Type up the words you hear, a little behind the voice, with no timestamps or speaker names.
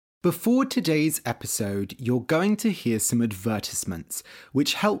Before today's episode, you're going to hear some advertisements,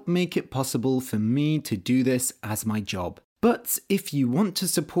 which help make it possible for me to do this as my job. But if you want to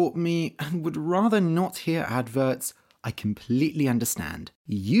support me and would rather not hear adverts, I completely understand.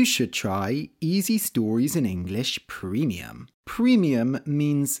 You should try Easy Stories in English Premium. Premium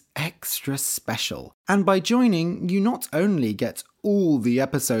means extra special. And by joining, you not only get all the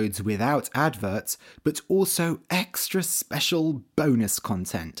episodes without adverts, but also extra special bonus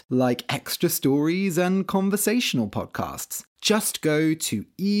content, like extra stories and conversational podcasts. Just go to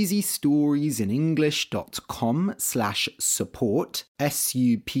easystoriesinenglish.com/support,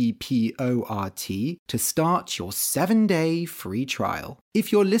 SUPPORT, to start your 7-day free trial.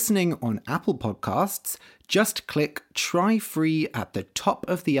 If you're listening on Apple Podcasts, just click Try Free at the top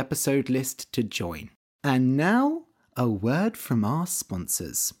of the episode list to join. And now, a word from our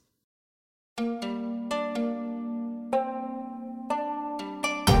sponsors.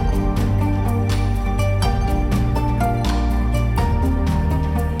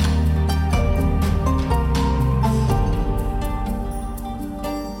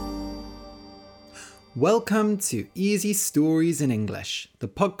 Welcome to Easy Stories in English, the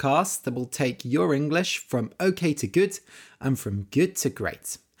podcast that will take your English from okay to good and from good to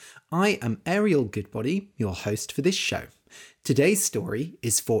great. I am Ariel Goodbody, your host for this show. Today's story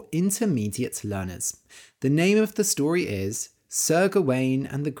is for intermediate learners. The name of the story is Sir Gawain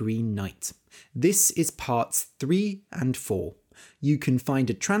and the Green Knight. This is parts 3 and 4. You can find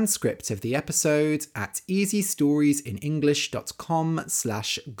a transcript of the episode at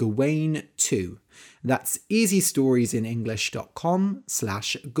easystoriesinenglish.com/Gawain2. That's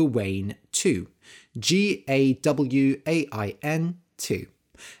easystoriesinenglish.com/Gawain2. GAWAIN2.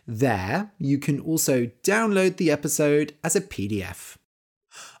 There, you can also download the episode as a PDF.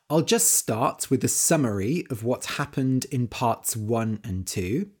 I'll just start with a summary of what happened in parts 1 and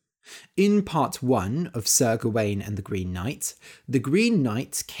 2. In part 1 of Sir Gawain and the Green Knight, the Green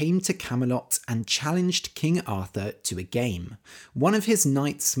Knight came to Camelot and challenged King Arthur to a game. One of his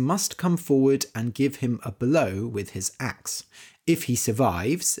knights must come forward and give him a blow with his axe. If he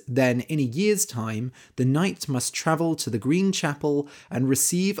survives, then in a year's time, the knight must travel to the Green Chapel and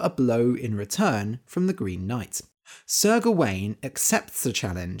receive a blow in return from the Green Knight. Sir Gawain accepts the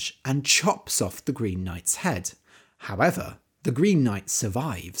challenge and chops off the Green Knight's head. However, the Green Knight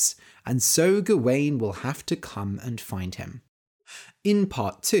survives, and so Gawain will have to come and find him. In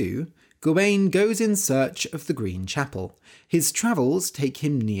part 2, Gawain goes in search of the Green Chapel. His travels take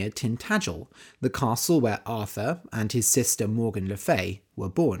him near Tintagel, the castle where Arthur and his sister Morgan Le Fay were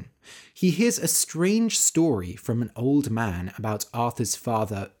born. He hears a strange story from an old man about Arthur's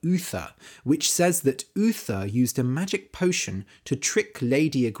father, Uther, which says that Uther used a magic potion to trick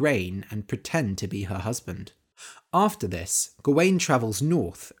Lady Igraine and pretend to be her husband. After this, Gawain travels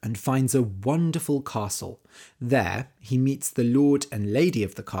north and finds a wonderful castle. There, he meets the lord and lady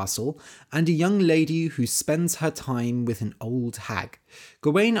of the castle and a young lady who spends her time with an old hag.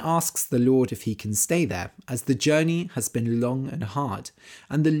 Gawain asks the lord if he can stay there, as the journey has been long and hard,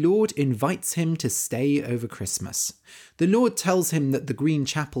 and the lord invites him to stay over Christmas. The lord tells him that the Green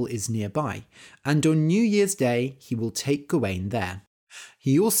Chapel is nearby, and on New Year's Day he will take Gawain there.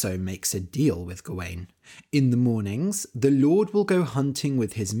 He also makes a deal with Gawain. In the mornings, the lord will go hunting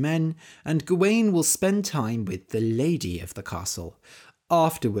with his men, and Gawain will spend time with the lady of the castle.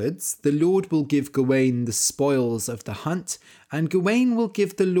 Afterwards, the lord will give Gawain the spoils of the hunt, and Gawain will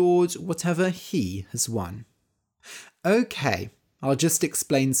give the lord whatever he has won. Okay, I'll just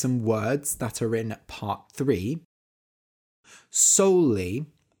explain some words that are in part 3. Solely,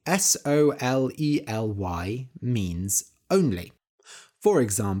 SOLELY, means only. For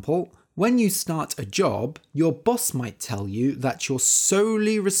example, when you start a job, your boss might tell you that you're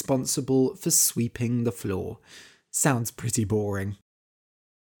solely responsible for sweeping the floor. Sounds pretty boring.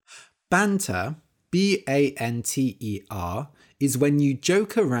 Banter, BANTER, is when you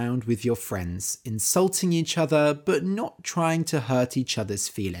joke around with your friends, insulting each other but not trying to hurt each other's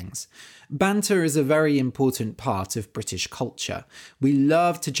feelings. Banter is a very important part of British culture. We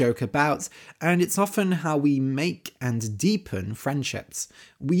love to joke about, and it's often how we make and deepen friendships.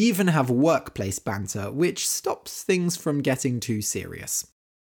 We even have workplace banter, which stops things from getting too serious.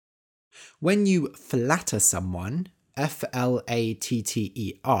 When you flatter someone,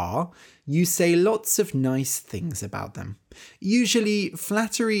 FLATTER, you say lots of nice things about them. Usually,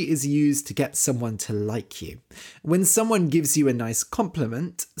 flattery is used to get someone to like you. When someone gives you a nice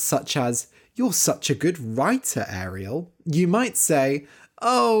compliment, such as, "You're such a good writer, Ariel," you might say,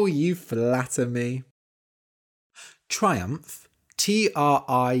 "Oh, you flatter me." Triumph, TRIUMPH,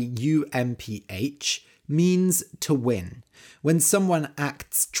 means to win. When someone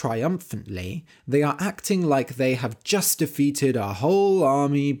acts triumphantly, they are acting like they have just defeated a whole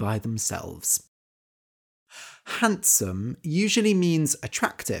army by themselves. Handsome usually means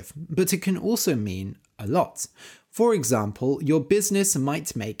attractive, but it can also mean a lot. For example, your business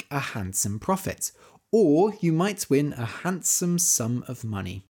might make a handsome profit, or you might win a handsome sum of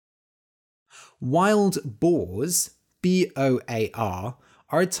money. Wild boars, B-O-A-R,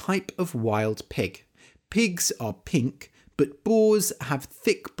 are a type of wild pig. Pigs are pink, but boars have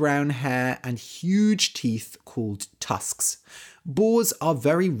thick brown hair and huge teeth called tusks. Boars are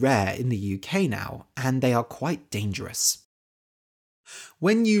very rare in the UK now, and they are quite dangerous.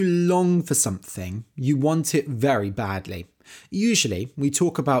 When you long for something, you want it very badly. Usually, we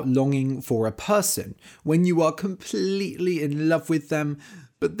talk about longing for a person when you are completely in love with them,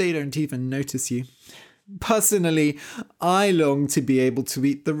 but they don't even notice you. Personally, I long to be able to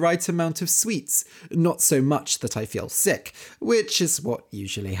eat the right amount of sweets, not so much that I feel sick, which is what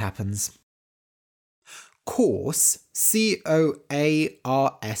usually happens. Coarse, C-O-A-R-S-E,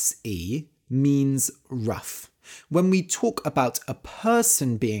 means rough. When we talk about a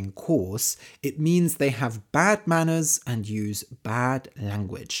person being coarse, it means they have bad manners and use bad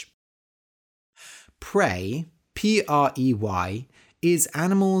language. Prey, P-R-E-Y, is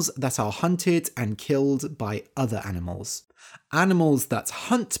animals that are hunted and killed by other animals. Animals that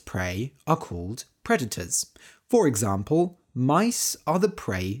hunt prey are called predators. For example, mice are the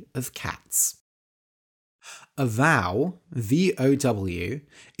prey of cats. A vow, V-O-W,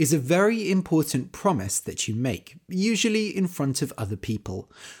 is a very important promise that you make, usually in front of other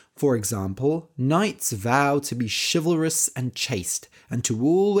people. For example, knights vow to be chivalrous and chaste, and to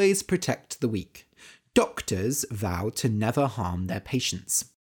always protect the weak. Doctors vow to never harm their patients.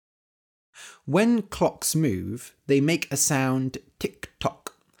 When clocks move, they make a sound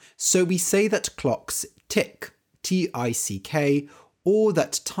tick-tock. So we say that clocks tick, T-I-C-K, or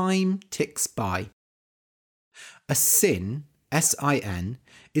that time ticks by. A sin, S-I-N,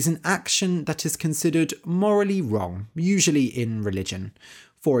 is an action that is considered morally wrong, usually in religion.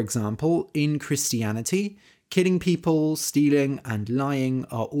 For example, in Christianity, killing people, stealing, and lying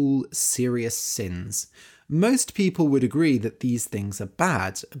are all serious sins. Most people would agree that these things are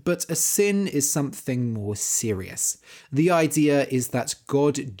bad, but a sin is something more serious. The idea is that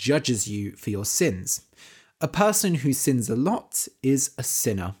God judges you for your sins. A person who sins a lot is a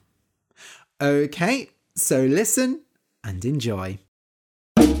sinner. Okay, so listen and enjoy.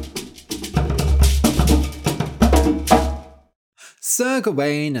 Sir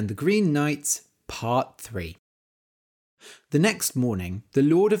Gawain and the Green Knight, Part 3. The next morning, the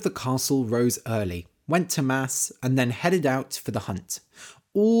lord of the castle rose early, went to mass, and then headed out for the hunt.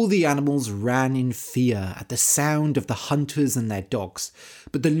 All the animals ran in fear at the sound of the hunters and their dogs,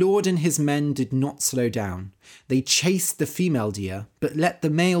 but the lord and his men did not slow down. They chased the female deer, but let the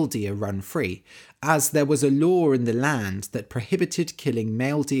male deer run free, as there was a law in the land that prohibited killing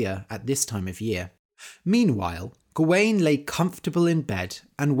male deer at this time of year. Meanwhile, Gawain lay comfortable in bed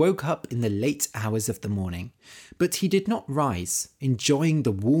and woke up in the late hours of the morning, but he did not rise, enjoying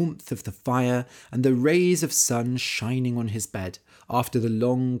the warmth of the fire and the rays of sun shining on his bed after the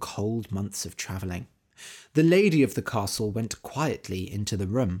long cold months of travelling. The lady of the castle went quietly into the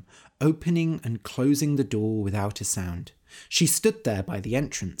room, opening and closing the door without a sound. She stood there by the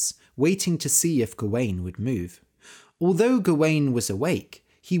entrance, waiting to see if Gawain would move. Although Gawain was awake,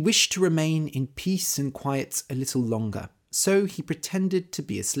 he wished to remain in peace and quiet a little longer, so he pretended to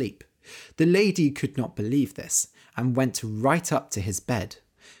be asleep. The lady could not believe this, and went right up to his bed.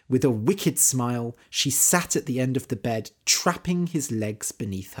 With a wicked smile, she sat at the end of the bed, trapping his legs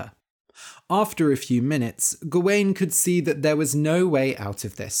beneath her. After a few minutes, Gawain could see that there was no way out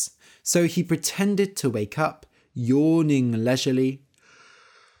of this, so he pretended to wake up, yawning leisurely,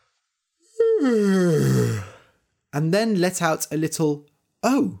 and then let out a little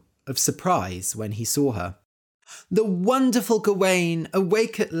 "oh" of surprise when he saw her. "The wonderful Gawain,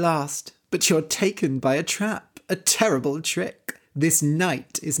 awake at last, but you're taken by a trap, a terrible trick. This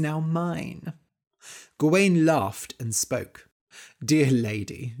knight is now mine." Gawain laughed and spoke. "Dear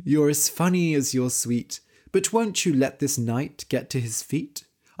lady, you're as funny as you're sweet, but won't you let this knight get to his feet?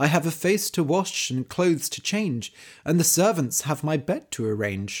 I have a face to wash and clothes to change, and the servants have my bed to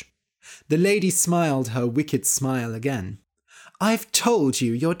arrange." The lady smiled her wicked smile again. "I've told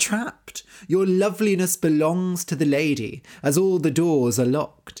you you're trapped. Your loveliness belongs to the lady, as all the doors are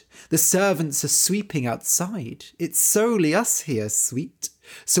locked. The servants are sweeping outside. It's solely us here, sweet.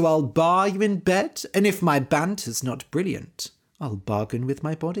 So I'll bar you in bed, and if my banter's not brilliant, I'll bargain with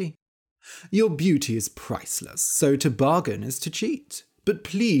my body. Your beauty is priceless, so to bargain is to cheat. But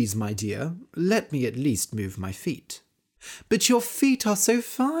please, my dear, let me at least move my feet." But your feet are so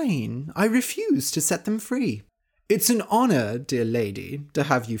fine, I refuse to set them free. It's an honour, dear lady, to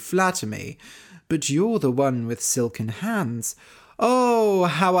have you flatter me, but you're the one with silken hands. Oh,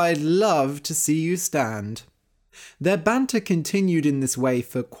 how I'd love to see you stand. Their banter continued in this way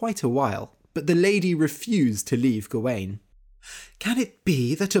for quite a while, but the lady refused to leave Gawain. Can it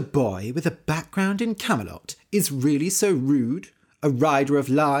be that a boy with a background in Camelot is really so rude, a rider of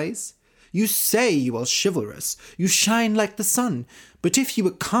lies? You say you are chivalrous, you shine like the sun, but if you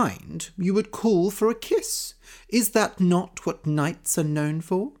were kind, you would call for a kiss. Is that not what knights are known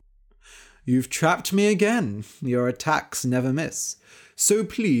for? You've trapped me again, your attacks never miss, so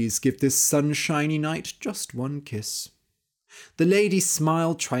please give this sunshiny knight just one kiss. The lady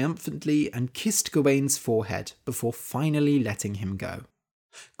smiled triumphantly and kissed Gawain's forehead before finally letting him go.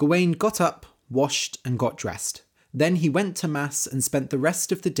 Gawain got up, washed and got dressed. Then he went to mass and spent the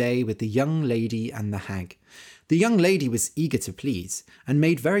rest of the day with the young lady and the hag. The young lady was eager to please and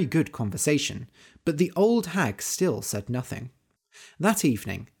made very good conversation, but the old hag still said nothing. That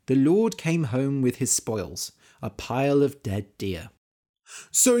evening, the lord came home with his spoils, a pile of dead deer.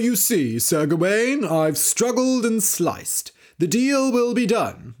 So you see, Sir Gawain, I've struggled and sliced. The deal will be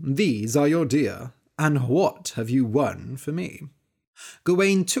done. These are your deer. And what have you won for me?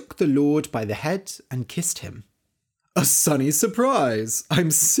 Gawain took the lord by the head and kissed him. A sunny surprise!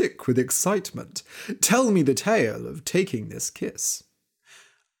 I'm sick with excitement. Tell me the tale of taking this kiss.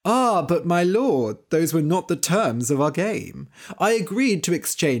 Ah, but my lord, those were not the terms of our game. I agreed to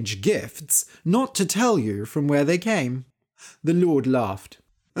exchange gifts, not to tell you from where they came. The lord laughed.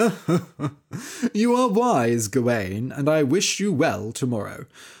 You are wise, Gawain, and I wish you well tomorrow.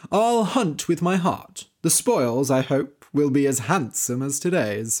 I'll hunt with my heart. The spoils, I hope, will be as handsome as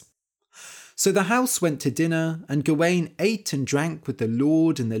today's. So the house went to dinner, and Gawain ate and drank with the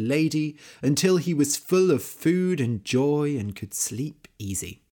lord and the lady until he was full of food and joy and could sleep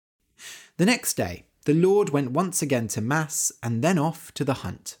easy. The next day, the lord went once again to mass and then off to the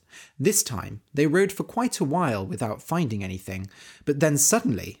hunt. This time, they rode for quite a while without finding anything, but then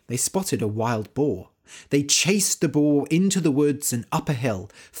suddenly they spotted a wild boar. They chased the boar into the woods and up a hill,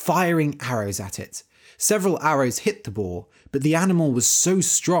 firing arrows at it. Several arrows hit the boar, but the animal was so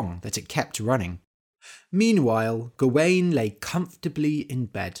strong that it kept running. Meanwhile, Gawain lay comfortably in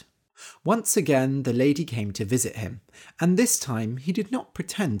bed. Once again the lady came to visit him, and this time he did not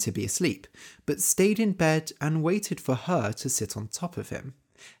pretend to be asleep, but stayed in bed and waited for her to sit on top of him.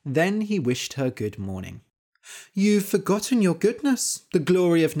 Then he wished her good morning. You've forgotten your goodness, the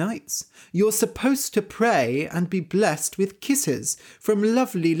glory of knights. You're supposed to pray and be blessed with kisses from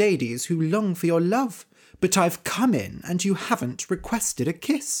lovely ladies who long for your love, but I've come in and you haven't requested a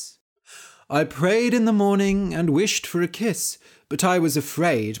kiss. I prayed in the morning and wished for a kiss, but I was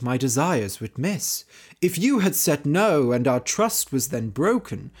afraid my desires would miss. If you had said no and our trust was then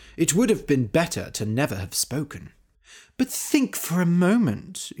broken, it would have been better to never have spoken. But think for a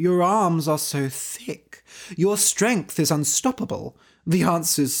moment, your arms are so thick, your strength is unstoppable, the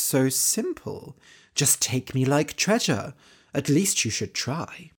answer's so simple. Just take me like treasure, at least you should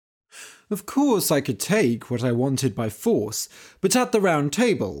try. Of course I could take what I wanted by force, but at the round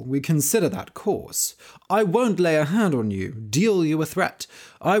table we consider that coarse. I won't lay a hand on you, deal you a threat.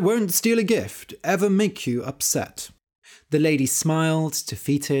 I won't steal a gift, ever make you upset. The lady smiled,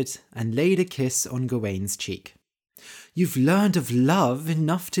 defeated, and laid a kiss on Gawain's cheek. You've learned of love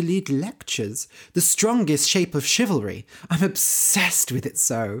enough to lead lectures, the strongest shape of chivalry. I'm obsessed with it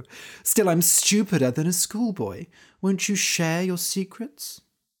so. Still, I'm stupider than a schoolboy. Won't you share your secrets?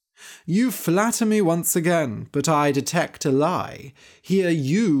 You flatter me once again, but I detect a lie. Here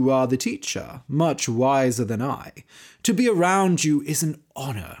you are the teacher, much wiser than I. To be around you is an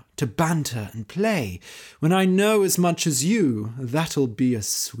honour, to banter and play. When I know as much as you, that'll be a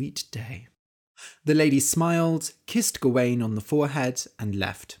sweet day. The lady smiled, kissed Gawain on the forehead, and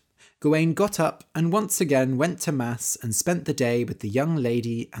left. Gawain got up and once again went to mass and spent the day with the young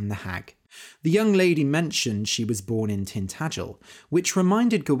lady and the hag. The young lady mentioned she was born in Tintagel, which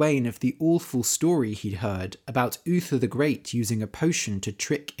reminded Gawain of the awful story he'd heard about Uther the Great using a potion to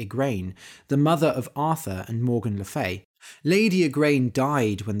trick Igraine, the mother of Arthur and Morgan Le Fay. Lady Igraine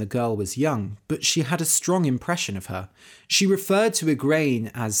died when the girl was young, but she had a strong impression of her. She referred to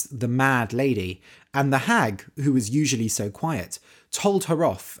Igraine as the Mad Lady, and the hag, who was usually so quiet, told her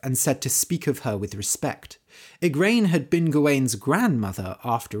off and said to speak of her with respect. Igraine had been Gawain's grandmother,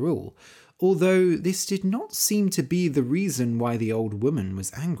 after all, although this did not seem to be the reason why the old woman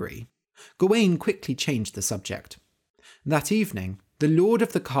was angry. Gawain quickly changed the subject. That evening, the lord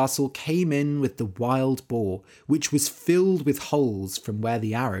of the castle came in with the wild boar, which was filled with holes from where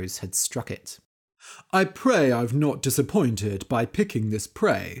the arrows had struck it. I pray I've not disappointed by picking this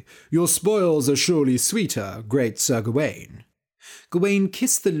prey. Your spoils are surely sweeter, great Sir Gawain. Gawain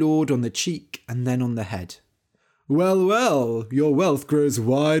kissed the lord on the cheek and then on the head. Well, well, your wealth grows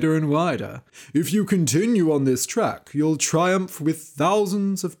wider and wider. If you continue on this track, you'll triumph with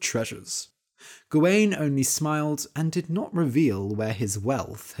thousands of treasures. Gawain only smiled and did not reveal where his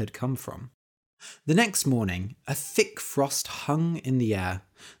wealth had come from. The next morning, a thick frost hung in the air.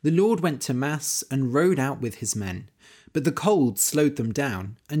 The lord went to mass and rode out with his men, but the cold slowed them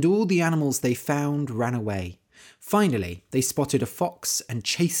down, and all the animals they found ran away. Finally, they spotted a fox and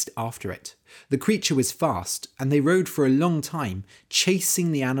chased after it. The creature was fast, and they rode for a long time,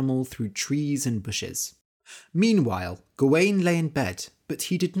 chasing the animal through trees and bushes. Meanwhile, Gawain lay in bed, but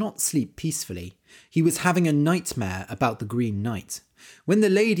he did not sleep peacefully. He was having a nightmare about the Green Knight. When the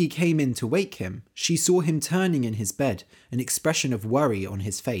lady came in to wake him, she saw him turning in his bed, an expression of worry on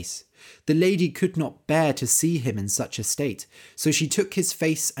his face. The lady could not bear to see him in such a state, so she took his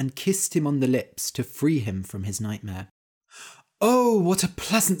face and kissed him on the lips to free him from his nightmare. Oh, what a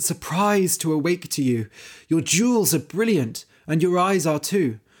pleasant surprise to awake to you! Your jewels are brilliant, and your eyes are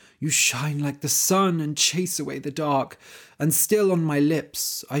too. You shine like the sun and chase away the dark, and still on my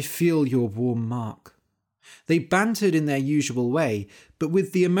lips I feel your warm mark. They bantered in their usual way, but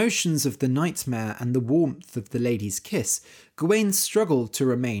with the emotions of the nightmare and the warmth of the lady's kiss, Gawain struggled to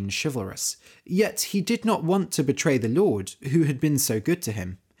remain chivalrous. Yet he did not want to betray the lord, who had been so good to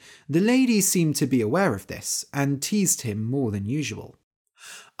him. The lady seemed to be aware of this, and teased him more than usual.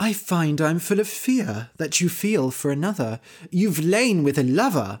 I find I'm full of fear that you feel for another. You've lain with a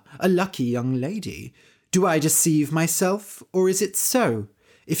lover, a lucky young lady. Do I deceive myself, or is it so?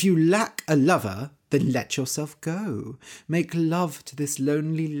 If you lack a lover, then let yourself go. Make love to this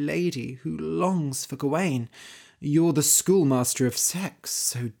lonely lady who longs for Gawain. You're the schoolmaster of sex,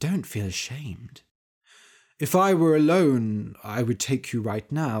 so don't feel ashamed. If I were alone, I would take you right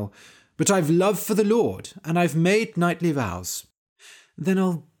now, but I've love for the Lord, and I've made knightly vows. Then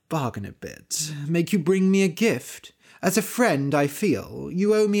I'll bargain a bit, make you bring me a gift. As a friend, I feel,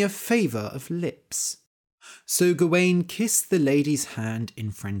 you owe me a favour of lips. So Gawain kissed the lady's hand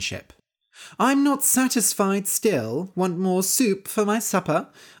in friendship. I'm not satisfied still, want more soup for my supper.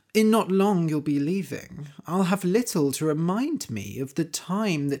 In not long you'll be leaving. I'll have little to remind me of the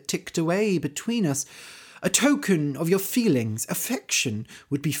time that ticked away between us. A token of your feelings, affection,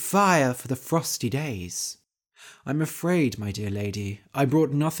 would be fire for the frosty days. I'm afraid, my dear lady, I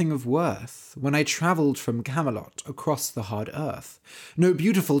brought nothing of worth when I travelled from Camelot across the hard earth. No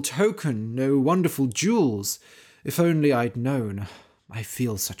beautiful token, no wonderful jewels. If only I'd known. I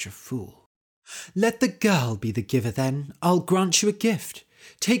feel such a fool. Let the girl be the giver then. I'll grant you a gift.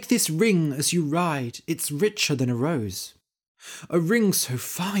 Take this ring as you ride. It's richer than a rose. A ring so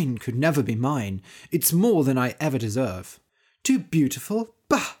fine could never be mine. It's more than I ever deserve. Too beautiful?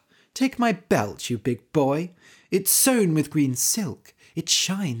 Bah! Take my belt, you big boy. It's sewn with green silk. It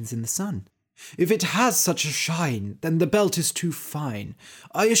shines in the sun. If it has such a shine, then the belt is too fine.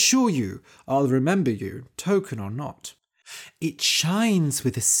 I assure you, I'll remember you, token or not. It shines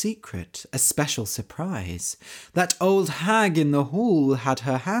with a secret, a special surprise. That old hag in the hall had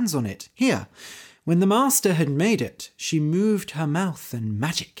her hands on it. Here, when the master had made it, she moved her mouth and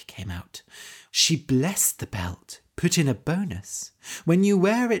magic came out. She blessed the belt, put in a bonus. When you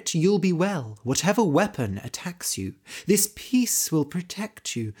wear it, you'll be well, whatever weapon attacks you. This piece will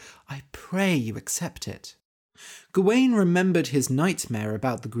protect you. I pray you accept it. Gawain remembered his nightmare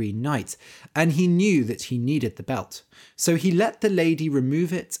about the Green Knight, and he knew that he needed the belt, so he let the lady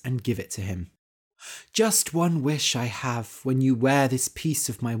remove it and give it to him. Just one wish I have when you wear this piece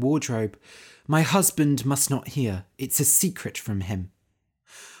of my wardrobe. My husband must not hear. It's a secret from him.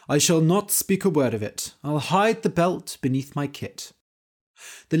 I shall not speak a word of it. I'll hide the belt beneath my kit.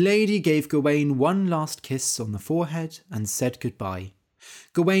 The lady gave Gawain one last kiss on the forehead and said goodbye.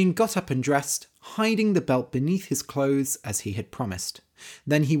 Gawain got up and dressed, hiding the belt beneath his clothes as he had promised.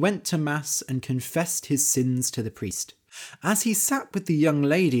 Then he went to mass and confessed his sins to the priest. As he sat with the young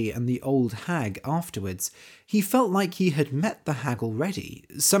lady and the old hag afterwards, he felt like he had met the hag already,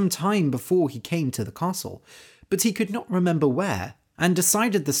 some time before he came to the castle, but he could not remember where, and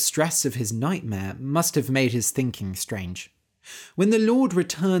decided the stress of his nightmare must have made his thinking strange. When the lord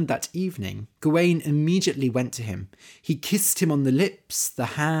returned that evening, Gawain immediately went to him. He kissed him on the lips,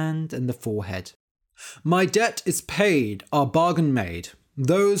 the hand, and the forehead. My debt is paid, our bargain made.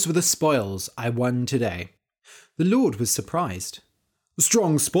 Those were the spoils I won today. The lord was surprised.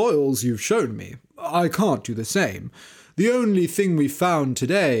 Strong spoils you've shown me. I can't do the same. The only thing we found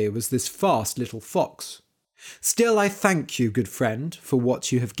today was this fast little fox. Still I thank you, good friend, for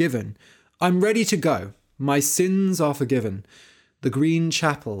what you have given. I'm ready to go. My sins are forgiven. The Green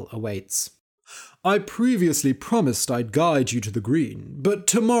Chapel awaits. I previously promised I'd guide you to the Green, but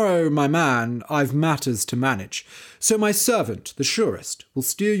tomorrow, my man, I've matters to manage, so my servant, the surest, will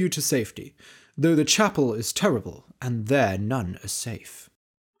steer you to safety, though the chapel is terrible, and there none are safe.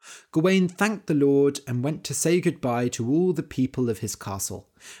 Gawain thanked the Lord and went to say goodbye to all the people of his castle.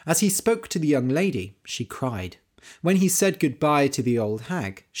 As he spoke to the young lady, she cried. When he said goodbye to the old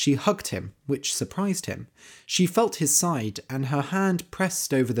hag, she hugged him, which surprised him. She felt his side, and her hand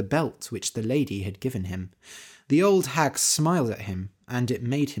pressed over the belt which the lady had given him. The old hag smiled at him, and it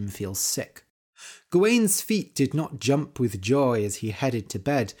made him feel sick. Gawain's feet did not jump with joy as he headed to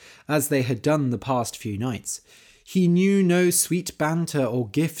bed, as they had done the past few nights. He knew no sweet banter or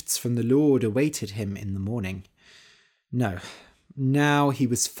gifts from the Lord awaited him in the morning. No, now he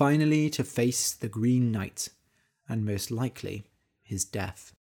was finally to face the Green Knight, and most likely his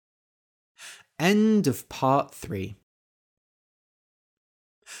death. End of part 3.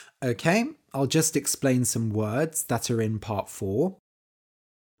 Okay, I'll just explain some words that are in part 4.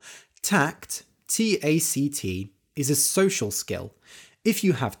 Tact, T-A-C-T, is a social skill. If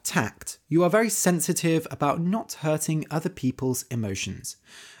you have tact, you are very sensitive about not hurting other people's emotions.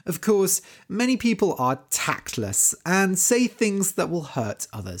 Of course, many people are tactless and say things that will hurt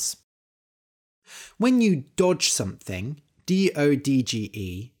others. When you dodge something,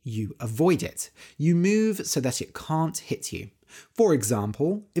 D-O-D-G-E, you avoid it. You move so that it can't hit you. For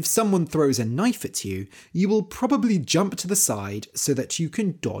example, if someone throws a knife at you, you will probably jump to the side so that you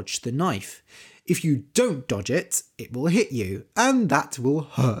can dodge the knife. If you don't dodge it, it will hit you, and that will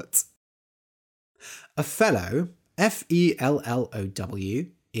hurt. A fellow, F-E-L-L-O-W,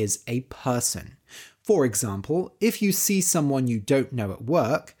 is a person. For example, if you see someone you don't know at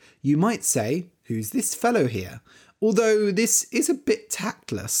work, you might say, "Who's this fellow here?" Although this is a bit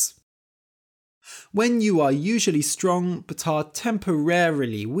tactless. When you are usually strong but are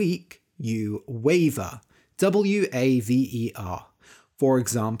temporarily weak, you waver. W-A-V-E-R. For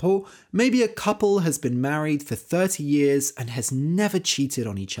example, maybe a couple has been married for 30 years and has never cheated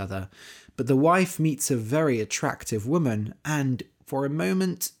on each other, but the wife meets a very attractive woman and, for a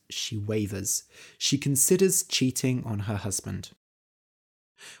moment, she wavers. She considers cheating on her husband.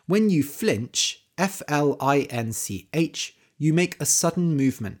 When you flinch, F-L-I-N-C-H, you make a sudden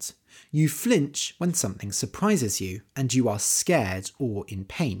movement. You flinch when something surprises you and you are scared or in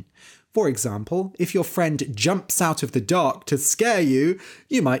pain. For example, if your friend jumps out of the dark to scare you,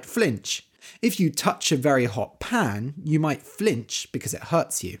 you might flinch. If you touch a very hot pan, you might flinch because it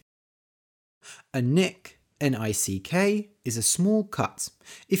hurts you. A nick, N-I-C-K, is a small cut.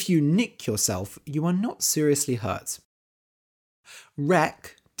 If you nick yourself, you are not seriously hurt.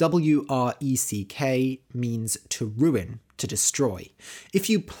 Wreck, W-R-E-C-K, means to ruin, to destroy. If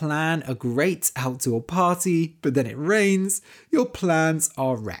you plan a great outdoor party, but then it rains, your plans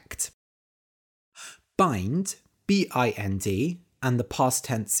are wrecked. Bind, B-I-N-D, and the past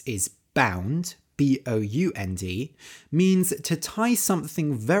tense is bound, B-O-U-N-D, means to tie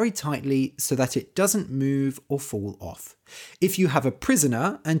something very tightly so that it doesn't move or fall off. If you have a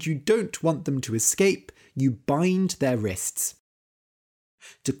prisoner and you don't want them to escape, you bind their wrists.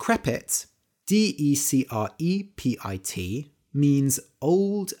 Decrepit, D-E-C-R-E-P-I-T, means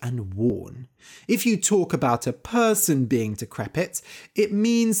old and worn. If you talk about a person being decrepit, it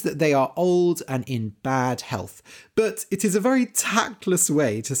means that they are old and in bad health, but it is a very tactless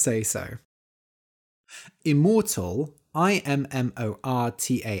way to say so. Immortal, I-M-M-O-R-T-A-L,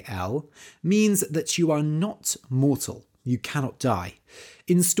 means that you are not mortal. You cannot die.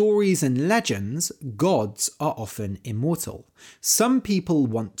 In stories and legends, gods are often immortal. Some people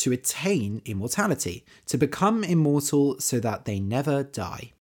want to attain immortality, to become immortal so that they never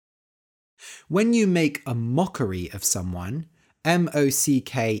die. When you make a mockery of someone,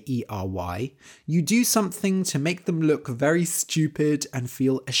 M-O-C-K-E-R-Y, you do something to make them look very stupid and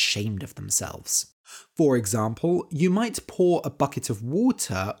feel ashamed of themselves. For example, you might pour a bucket of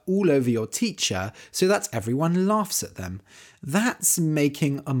water all over your teacher so that everyone laughs at them. That's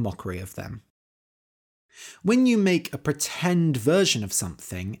making a mockery of them. When you make a pretend version of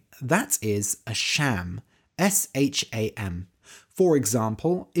something, that is a sham, S-H-A-M. For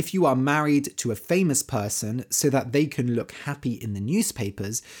example, if you are married to a famous person so that they can look happy in the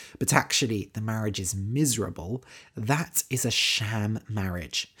newspapers, but actually the marriage is miserable, that is a sham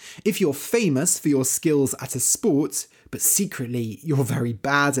marriage. If you're famous for your skills at a sport, but secretly you're very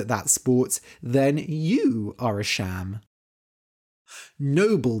bad at that sport, then you are a sham.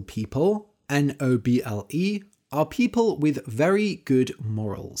 Noble people, N-O-B-L-E, are people with very good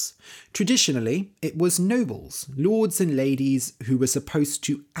morals. Traditionally, it was nobles, lords and ladies who were supposed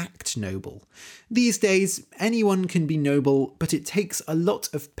to act noble. These days, anyone can be noble, but it takes a lot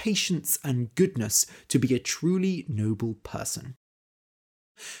of patience and goodness to be a truly noble person.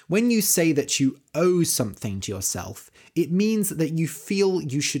 When you say that you owe something to yourself, it means that you feel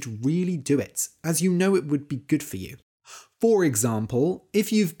you should really do it, as you know it would be good for you. For example,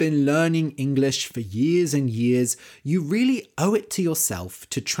 if you've been learning English for years and years, you really owe it to yourself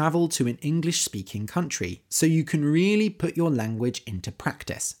to travel to an English-speaking country, so you can really put your language into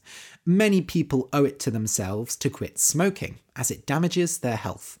practice. Many people owe it to themselves to quit smoking, as it damages their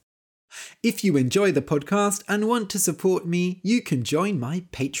health. If you enjoy the podcast and want to support me, you can join my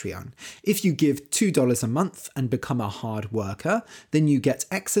Patreon. If you give $2 a month and become a hard worker, then you get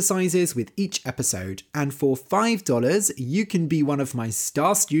exercises with each episode. And for $5, you can be one of my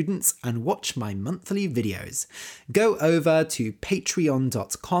star students and watch my monthly videos. Go over to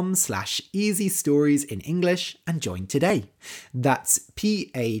patreon.com/easystories in English and join today. That's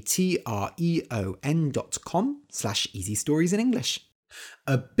patreon.com/easystories in English.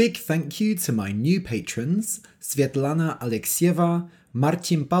 A big thank you to my new patrons, Svetlana Alexieva,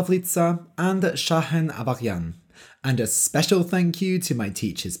 Marcin Pavlica, and Shahen Abaryan. And a special thank you to my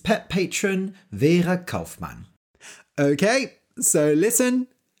teacher's pet patron, Vera Kaufmann. Okay, so listen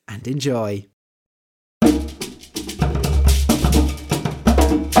and enjoy.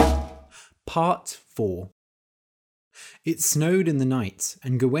 Part 4. It snowed in the night,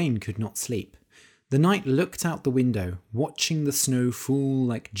 and Gawain could not sleep. The knight looked out the window, watching the snow fall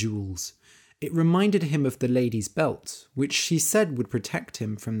like jewels. It reminded him of the lady's belt, which she said would protect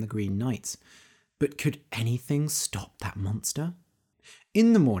him from the Green Knight. But could anything stop that monster?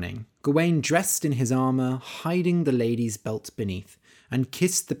 In the morning, Gawain dressed in his armour, hiding the lady's belt beneath, and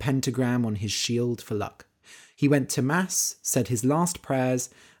kissed the pentagram on his shield for luck. He went to Mass, said his last prayers,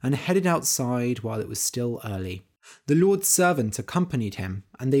 and headed outside while it was still early. The Lord's servant accompanied him,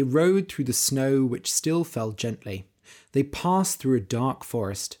 and they rode through the snow which still fell gently. They passed through a dark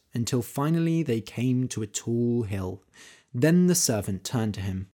forest, until finally they came to a tall hill. Then the servant turned to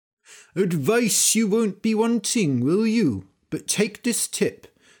him. "Advice you won't be wanting, will you? But take this tip.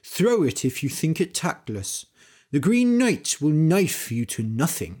 Throw it if you think it tactless. The Green Knight will knife you to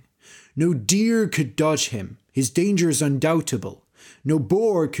nothing. No deer could dodge him, his danger's undoubtable. No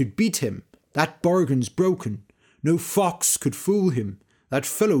boar could beat him, that bargain's broken. No fox could fool him, that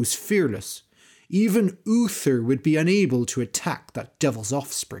fellow's fearless. Even Uther would be unable to attack that devil's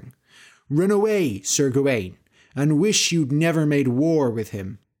offspring. Run away, Sir Gawain, and wish you'd never made war with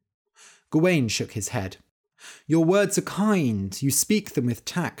him." Gawain shook his head. "Your words are kind, you speak them with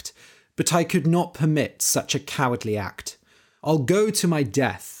tact, but I could not permit such a cowardly act. I'll go to my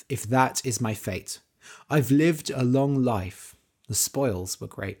death, if that is my fate. I've lived a long life, the spoils were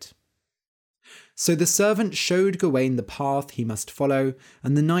great." So the servant showed Gawain the path he must follow,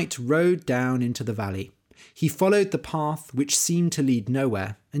 and the knight rode down into the valley. He followed the path, which seemed to lead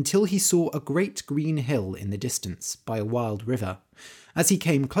nowhere, until he saw a great green hill in the distance, by a wild river. As he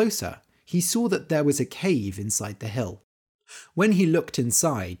came closer, he saw that there was a cave inside the hill. When he looked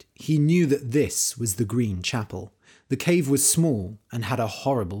inside, he knew that this was the Green Chapel. The cave was small, and had a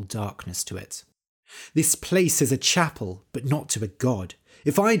horrible darkness to it. "This place is a chapel, but not to a god.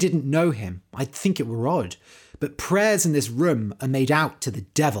 If I didn't know him, I'd think it were odd. But prayers in this room are made out to the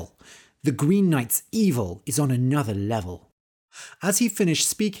devil. The Green Knight's evil is on another level." As he finished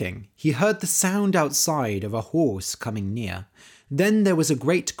speaking, he heard the sound outside of a horse coming near. Then there was a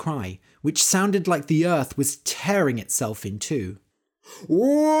great cry, which sounded like the earth was tearing itself in two.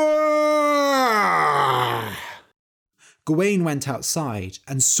 "Wah!" Gawain went outside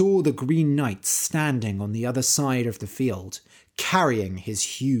and saw the Green Knight standing on the other side of the field, carrying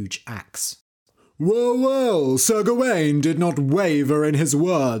his huge axe. "Well, well, Sir Gawain did not waver in his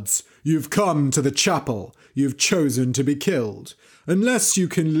words. You've come to the chapel. You've chosen to be killed, unless you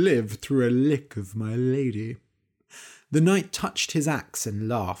can live through a lick of my lady." The knight touched his axe and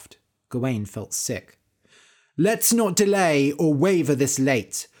laughed. Gawain felt sick. "Let's not delay or waver this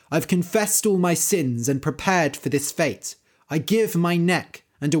late. I've confessed all my sins and prepared for this fate. I give my neck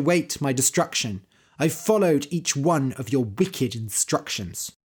and await my destruction. I've followed each one of your wicked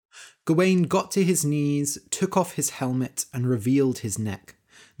instructions." Gawain got to his knees, took off his helmet, and revealed his neck.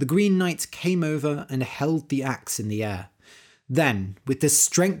 The Green Knight came over and held the axe in the air. Then, with the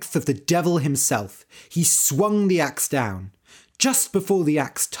strength of the devil himself, he swung the axe down. Just before the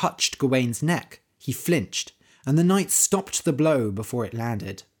axe touched Gawain's neck, he flinched, and the knight stopped the blow before it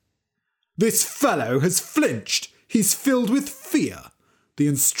landed. "This fellow has flinched! He's filled with fear! The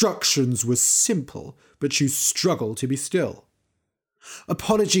instructions were simple, but you struggle to be still.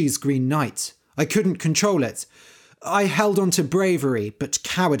 Apologies, Green Knight. I couldn't control it. I held on to bravery, but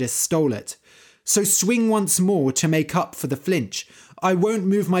cowardice stole it. So swing once more to make up for the flinch. I won't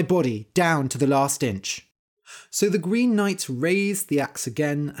move my body down to the last inch. So the Green Knight raised the axe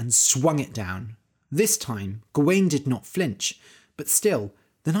again and swung it down. This time, Gawain did not flinch, but still,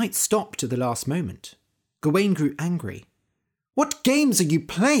 the knight stopped at the last moment. Gawain grew angry. What games are you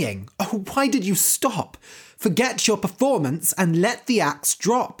playing? Oh, why did you stop? Forget your performance and let the axe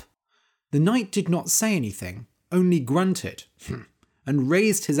drop. The knight did not say anything, only grunted, and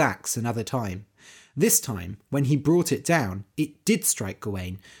raised his axe another time. This time, when he brought it down, it did strike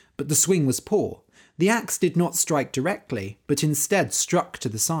Gawain, but the swing was poor. The axe did not strike directly, but instead struck to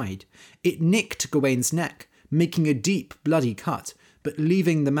the side. It nicked Gawain's neck, making a deep, bloody cut, but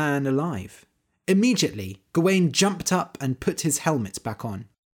leaving the man alive. Immediately, Gawain jumped up and put his helmet back on.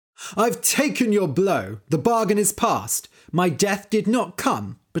 I've taken your blow. The bargain is past. My death did not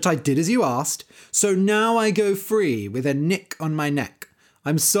come, but I did as you asked. So now I go free with a nick on my neck.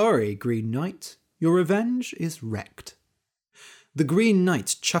 I'm sorry, Green Knight. Your revenge is wrecked. The Green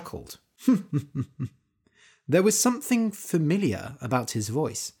Knight chuckled. There was something familiar about his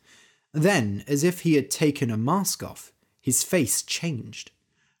voice. Then, as if he had taken a mask off, his face changed.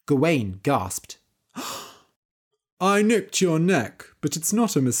 Gawain gasped. I nicked your neck, but it's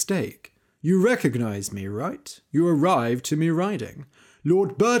not a mistake. You recognize me, right? You arrived to me riding.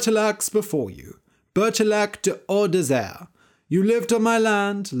 Lord Bertilac's before you. Bertilac de Ordesere. You lived on my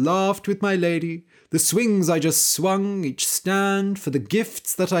land, laughed with my lady. The swings I just swung each stand for the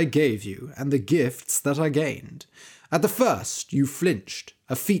gifts that I gave you and the gifts that I gained. At the first, you flinched,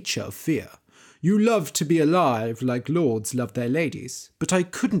 a feature of fear. You loved to be alive like lords love their ladies, but I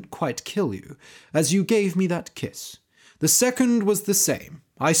couldn't quite kill you, as you gave me that kiss. The second was the same.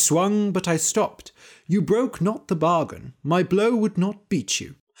 I swung, but I stopped. You broke not the bargain. My blow would not beat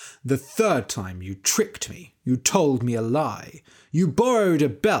you. The third time you tricked me. You told me a lie. You borrowed a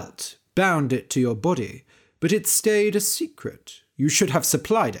belt, bound it to your body, but it stayed a secret. You should have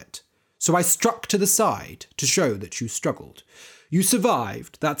supplied it. So I struck to the side to show that you struggled. You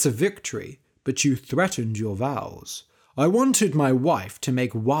survived, that's a victory, but you threatened your vows. I wanted my wife to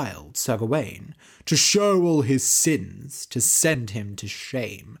make wild Sir Gawain, to show all his sins, to send him to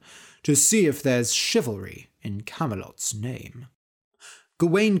shame, to see if there's chivalry in Camelot's name.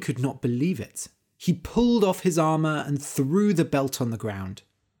 Gawain could not believe it. He pulled off his armour and threw the belt on the ground.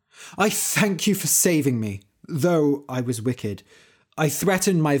 I thank you for saving me, though I was wicked. I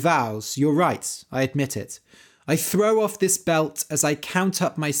threatened my vows, you're right, I admit it. I throw off this belt as I count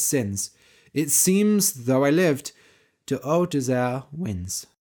up my sins. It seems, though I lived, de Ordesere wins.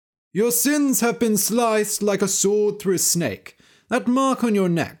 Your sins have been sliced like a sword through a snake. That mark on your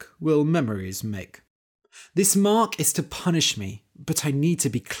neck will memories make. This mark is to punish me, but I need to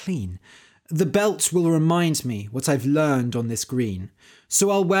be clean. The belt will remind me what I've learned on this green, so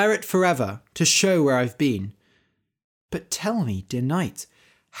I'll wear it forever to show where I've been. But tell me, dear knight,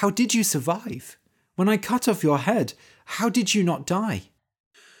 how did you survive? When I cut off your head, how did you not die?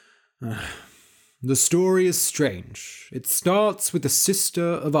 The story is strange. It starts with the sister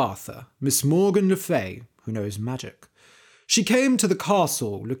of Arthur, Miss Morgan le Fay, who knows magic. She came to the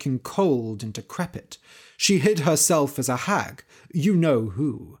castle looking cold and decrepit. She hid herself as a hag, you know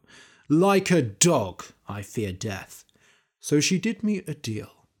who. Like a dog, I fear death. So she did me a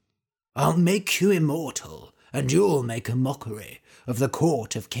deal. I'll make you immortal, and you'll make a mockery of the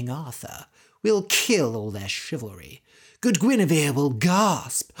court of King Arthur. We'll kill all their chivalry. Good Guinevere will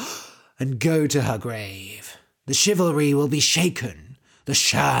gasp and go to her grave. The chivalry will be shaken. The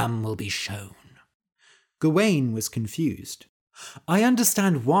sham will be shown. Gawain was confused. I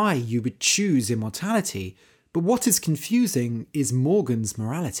understand why you would choose immortality, but what is confusing is Morgan's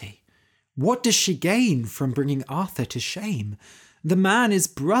morality. What does she gain from bringing Arthur to shame? The man is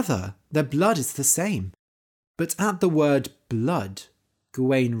brother, their blood is the same. But at the word blood,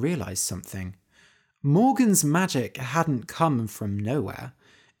 Gawain realised something. Morgan's magic hadn't come from nowhere.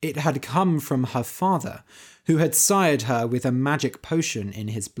 It had come from her father, who had sired her with a magic potion in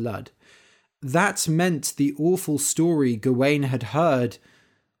his blood. That meant the awful story Gawain had heard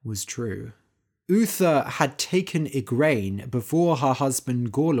was true. Uther had taken Igraine before her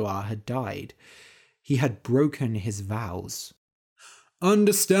husband Gorlois had died. He had broken his vows.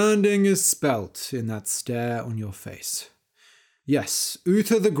 Understanding is spelt in that stare on your face. Yes,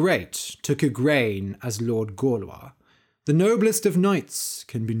 Uther the Great took Igraine as Lord Gorlois. The noblest of knights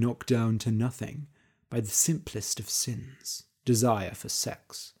can be knocked down to nothing by the simplest of sins, desire for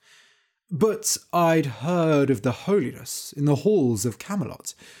sex. But I'd heard of the holiness in the halls of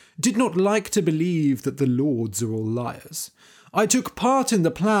Camelot, did not like to believe that the lords are all liars. I took part in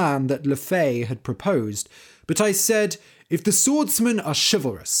the plan that Le Fay had proposed, but I said, if the swordsmen are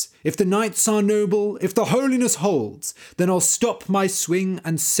chivalrous, if the knights are noble, if the holiness holds, then I'll stop my swing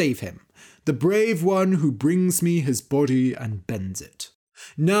and save him, the brave one who brings me his body and bends it.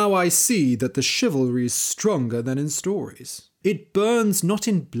 Now I see that the chivalry is stronger than in stories. It burns not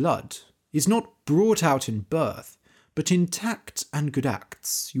in blood, is not brought out in birth, but in tact and good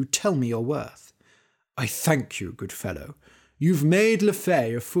acts you tell me your worth. I thank you, good fellow. You've made Le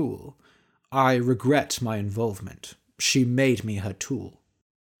Fay a fool. I regret my involvement. She made me her tool.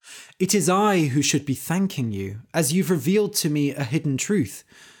 It is I who should be thanking you, as you've revealed to me a hidden truth.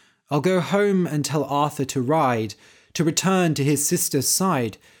 I'll go home and tell Arthur to ride, to return to his sister's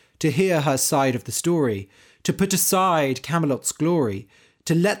side, to hear her side of the story, to put aside Camelot's glory,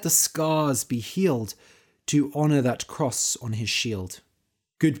 to let the scars be healed, to honour that cross on his shield.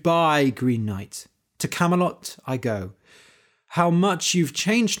 Goodbye, Green Knight. To Camelot I go. How much you've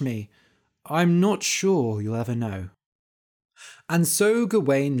changed me, I'm not sure you'll ever know. And so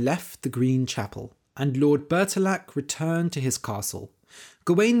Gawain left the Green Chapel, and Lord Bertilac returned to his castle.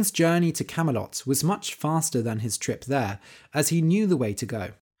 Gawain's journey to Camelot was much faster than his trip there, as he knew the way to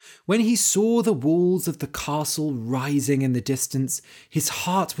go. When he saw the walls of the castle rising in the distance, his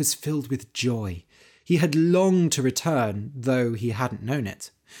heart was filled with joy. He had longed to return, though he hadn't known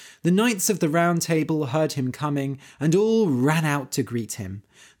it. The knights of the Round Table heard him coming, and all ran out to greet him.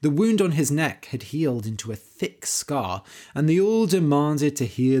 The wound on his neck had healed into a thick scar, and they all demanded to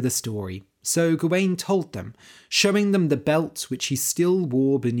hear the story. So Gawain told them, showing them the belt which he still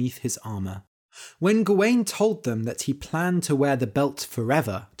wore beneath his armour. When Gawain told them that he planned to wear the belt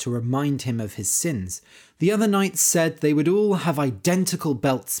forever to remind him of his sins, the other knights said they would all have identical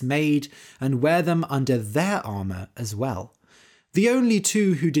belts made and wear them under their armour as well. The only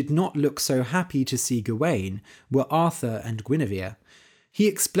two who did not look so happy to see Gawain were Arthur and Guinevere. He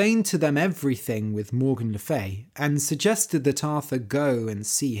explained to them everything with Morgan Le Fay and suggested that Arthur go and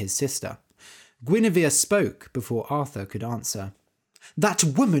see his sister. Guinevere spoke before Arthur could answer. That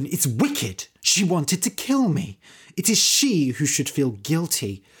woman is wicked. She wanted to kill me. It is she who should feel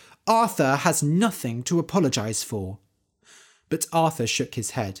guilty. Arthur has nothing to apologise for. But Arthur shook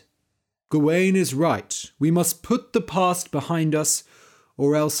his head. Gawain is right. We must put the past behind us,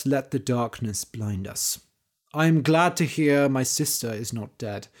 or else let the darkness blind us. I am glad to hear my sister is not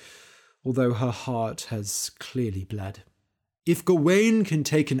dead, although her heart has clearly bled. If Gawain can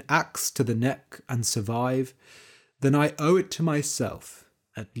take an axe to the neck and survive, then I owe it to myself,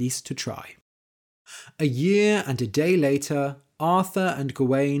 at least to try. A year and a day later, Arthur and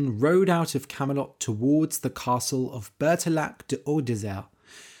Gawain rode out of Camelot towards the castle of Bertilac de Haut-Desert.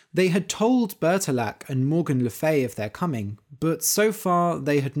 They had told Bertilac and Morgan Le Fay of their coming, but so far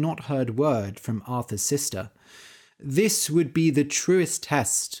they had not heard word from Arthur's sister. This would be the truest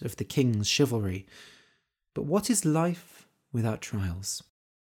test of the king's chivalry. But what is life without trials?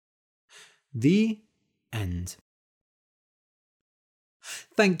 The end.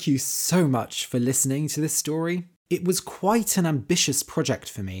 Thank you so much for listening to this story. It was quite an ambitious project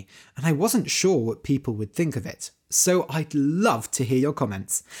for me, and I wasn't sure what people would think of it. So I'd love to hear your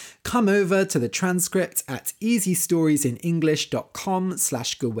comments. Come over to the transcript at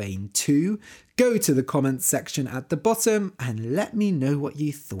easystoriesinenglish.com/Gawain2. Go to the comments section at the bottom and let me know what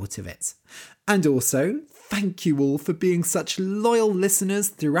you thought of it. And also, thank you all for being such loyal listeners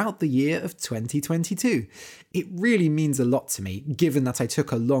throughout the year of 2022. It really means a lot to me, given that I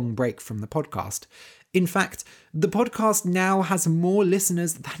took a long break from the podcast. In fact, the podcast now has more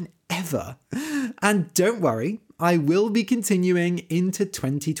listeners than ever. And don't worry, I will be continuing into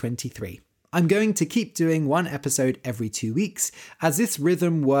 2023. I'm going to keep doing one episode every 2 weeks, as this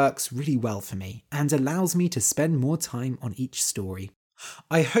rhythm works really well for me and allows me to spend more time on each story.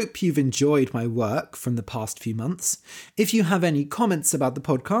 I hope you've enjoyed my work from the past few months. If you have any comments about the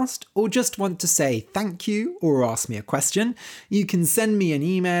podcast or just want to say thank you or ask me a question, you can send me an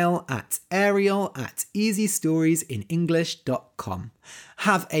email at ariel@easystoriesinenglish.com.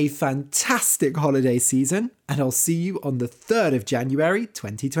 Have a fantastic holiday season, and I'll see you on the 3rd of January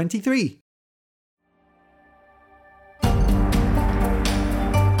 2023.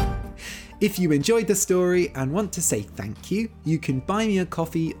 If you enjoyed the story and want to say thank you, you can buy me a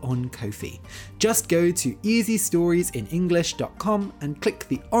coffee on Ko-fi. Just go to easystoriesinenglish.com and click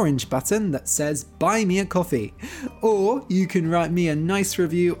the orange button that says Buy Me a Coffee. Or you can write me a nice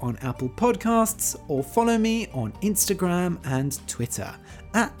review on Apple Podcasts or follow me on Instagram and Twitter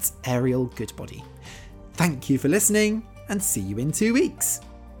 @ArielGoodbody. Thank you for listening and see you in 2 weeks.